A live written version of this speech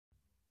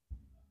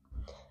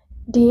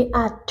They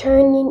are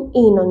turning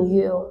in on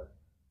you.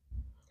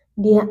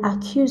 They are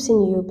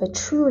accusing you, but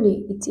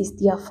truly it is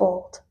their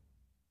fault.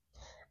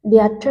 They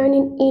are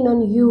turning in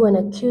on you and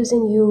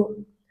accusing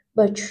you,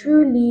 but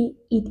truly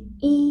it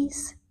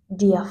is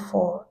their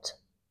fault.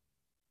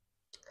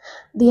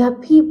 There are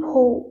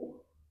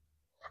people,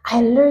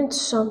 I learned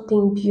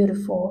something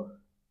beautiful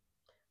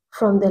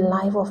from the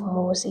life of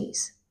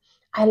Moses.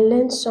 I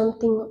learned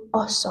something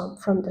awesome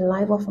from the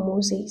life of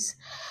Moses.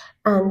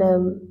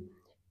 And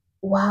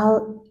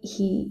while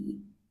he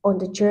on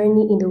the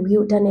journey in the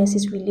wilderness,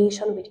 his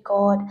relation with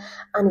God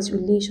and his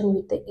relation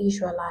with the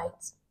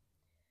Israelites.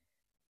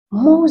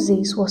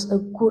 Moses was a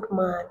good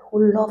man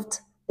who loved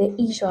the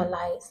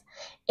Israelites,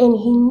 and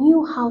he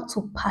knew how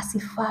to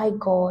pacify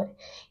God.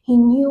 He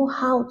knew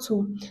how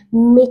to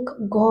make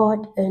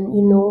God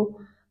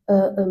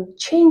and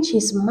change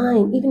his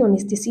mind even on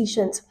his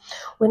decisions.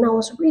 When I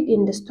was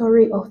reading the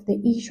story of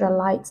the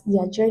Israelites,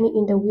 their journey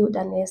in the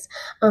wilderness,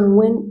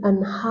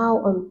 and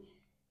how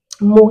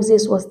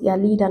Moses was their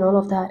leader and all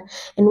of that.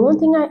 And one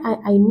thing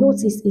I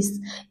noticed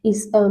is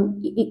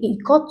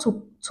it got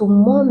to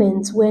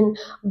moments when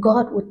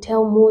God would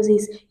tell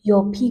Moses,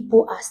 your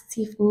people are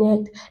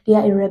stiff-necked, they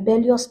are a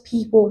rebellious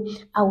people,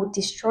 I will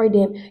destroy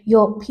them.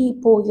 Your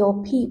people.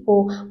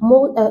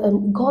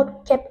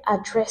 God kept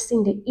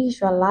addressing the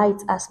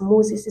Israelites as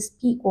Moses'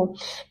 people.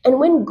 And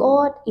when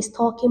God is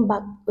talking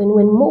back,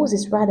 when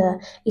Moses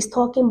rather is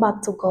talking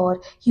back to God,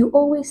 he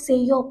always say,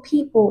 your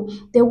people,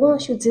 the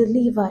ones you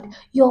delivered,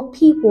 your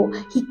people.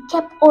 He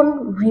kept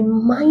on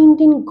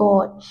reminding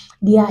God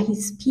they are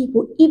his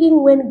people,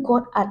 even when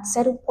God at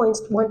certain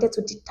points wanted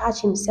to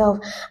detach himself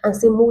and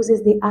say,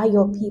 Moses, they are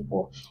your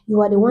people,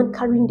 you are the one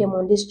carrying them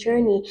on this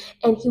journey.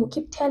 And he will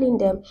keep telling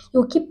them, he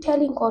will keep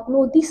telling God,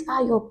 no, these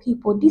are your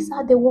people, these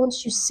are the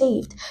ones you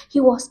saved.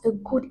 He was a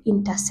good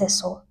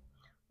intercessor.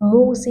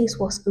 Moses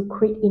was a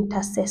great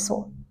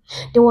intercessor.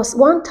 There was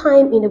one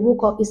time in the book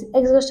of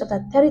Exodus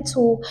chapter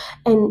 32,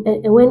 and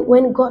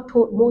when God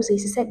told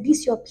Moses, he said,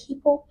 these your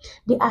people,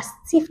 they are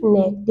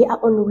stiff-necked, they are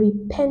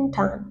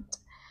unrepentant,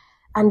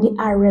 and they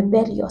are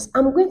rebellious.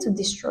 I'm going to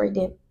destroy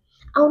them.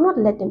 I will not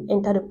let them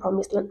enter the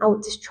promised land. I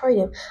will destroy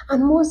them.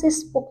 And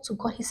Moses spoke to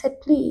God. He said,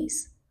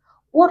 please,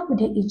 what would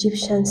the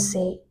Egyptians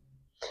say?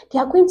 They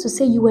are going to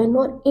say you were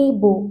not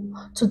able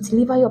to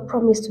deliver your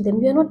promise to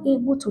them. You are not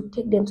able to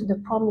take them to the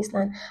promised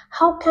land.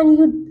 How can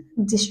you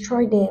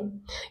destroy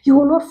them? You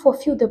will not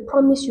fulfill the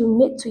promise you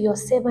made to your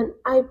servant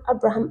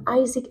Abraham,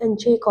 Isaac, and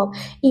Jacob.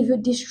 If you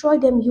destroy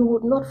them, you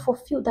would not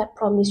fulfill that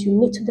promise you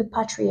made to the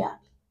patriarch.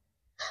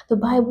 The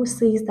Bible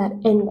says that,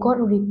 and God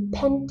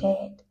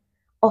repented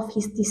of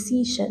his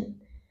decision,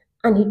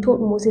 and he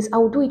told Moses, I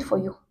will do it for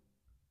you.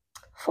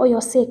 For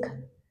your sake,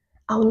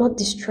 I will not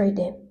destroy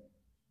them.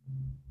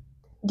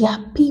 There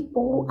are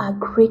people who are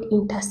great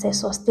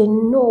intercessors. They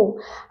know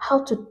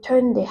how to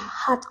turn the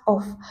heart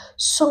of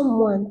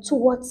someone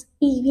towards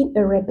even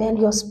a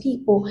rebellious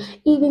people,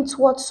 even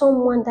towards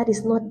someone that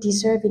is not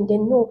deserving. They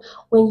know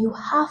when you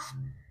have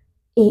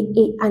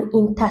an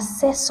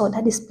intercessor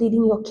that is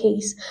pleading your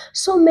case.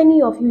 So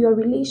many of you, your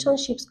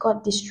relationships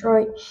got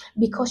destroyed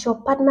because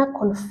your partner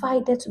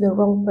confided to the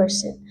wrong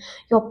person.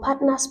 Your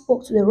partner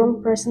spoke to the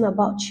wrong person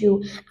about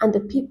you, and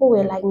the people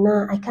were like,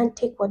 nah, I can't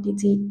take what they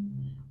did.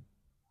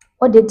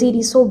 What they did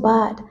is so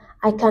bad,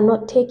 I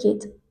cannot take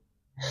it.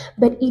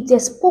 But if they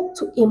spoke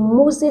to a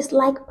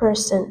Moses-like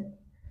person,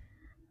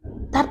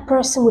 that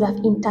person would have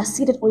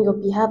interceded on your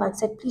behalf and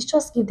said, please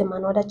just give them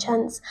another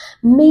chance.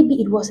 Maybe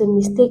it was a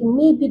mistake.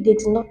 Maybe they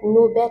did not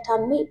know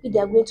better. Maybe they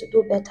are going to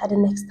do better the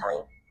next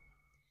time.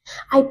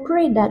 I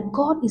pray that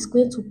God is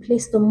going to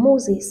place the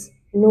Moses,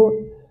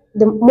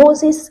 the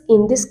Moses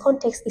in this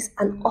context is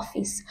an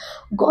office.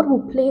 God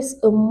will place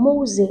a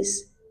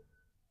Moses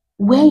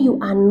where you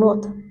are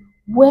not,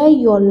 where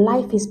your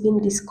life is being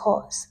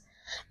discussed.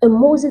 A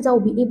Moses that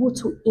will be able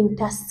to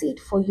intercede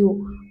for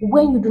you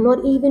when you do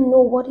not even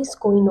know what is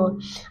going on.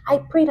 I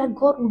pray that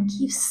God will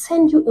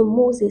send you a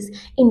Moses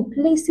in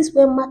places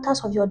where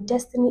matters of your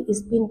destiny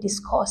is being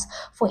discussed,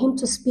 for him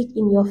to speak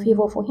in your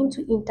favor, for him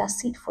to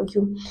intercede for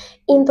you.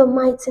 In the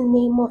mighty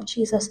name of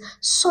Jesus,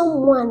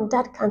 someone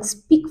that can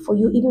speak for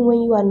you even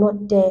when you are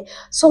not there,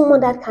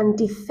 someone that can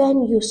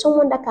defend you,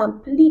 someone that can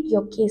plead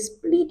your case,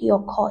 plead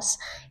your cause.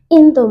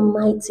 In the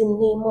mighty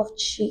name of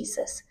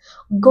Jesus,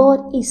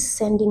 God is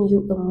sending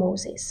you a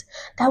Moses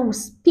that will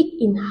speak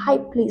in high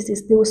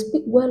places. They will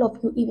speak well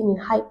of you even in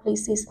high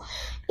places.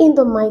 In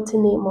the mighty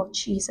name of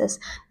Jesus.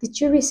 Did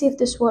you receive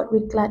this word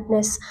with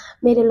gladness?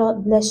 May the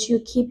Lord bless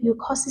you, keep you,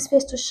 cause his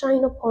face to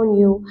shine upon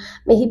you.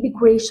 May he be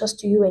gracious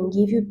to you and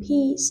give you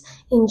peace.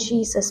 In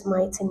Jesus'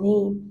 mighty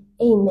name,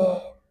 amen.